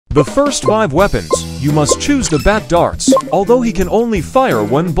The first 5 weapons, you must choose the bat darts. Although he can only fire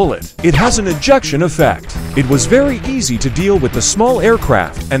 1 bullet, it has an ejection effect. It was very easy to deal with the small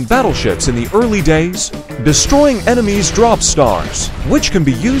aircraft and battleships in the early days. Destroying enemies drops stars, which can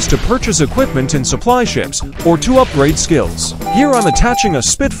be used to purchase equipment in supply ships or to upgrade skills. Here I'm attaching a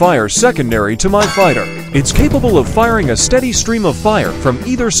Spitfire secondary to my fighter. It's capable of firing a steady stream of fire from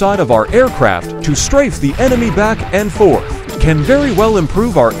either side of our aircraft to strafe the enemy back and forth. Can very well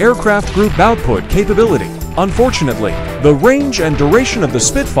improve our aircraft group output capability. Unfortunately, the range and duration of the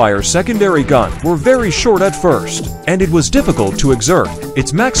Spitfire secondary gun were very short at first, and it was difficult to exert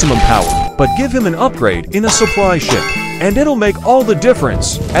its maximum power, but give him an upgrade in a supply ship, and it'll make all the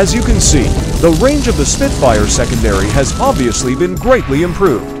difference. As you can see, the range of the Spitfire secondary has obviously been greatly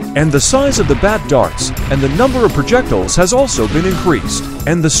improved, and the size of the bat darts and the number of projectiles has also been increased,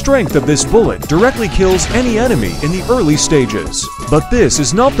 and the strength of this bullet directly kills any enemy in the early stages. But this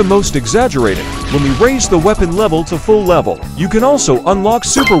is not the most exaggerated. When we raise the weapon level to full level, you can also unlock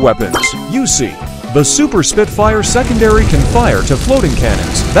super weapons. You see, the Super Spitfire secondary can fire to floating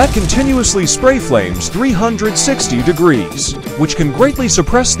cannons that continuously spray flames 360 degrees, which can greatly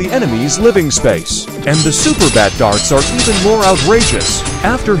suppress the enemy's living space. And the Super Bat darts are even more outrageous.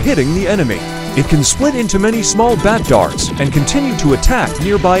 After hitting the enemy, it can split into many small bat darts and continue to attack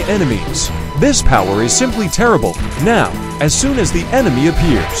nearby enemies. This power is simply terrible. Now, as soon as the enemy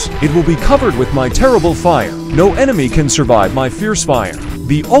appears, it will be covered with my terrible fire. No enemy can survive my fierce fire.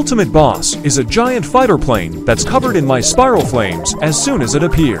 The ultimate boss is a giant fighter plane that's covered in my spiral flames as soon as it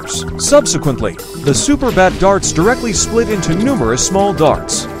appears. Subsequently, the Super Bat darts directly split into numerous small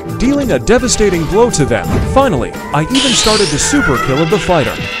darts, dealing a devastating blow to them. Finally, I even started the super kill of the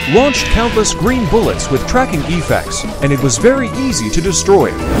fighter, launched countless green bullets with tracking effects, and it was very easy to destroy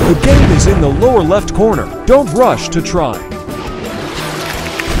it. The game is in the lower left corner. Don't rush to try.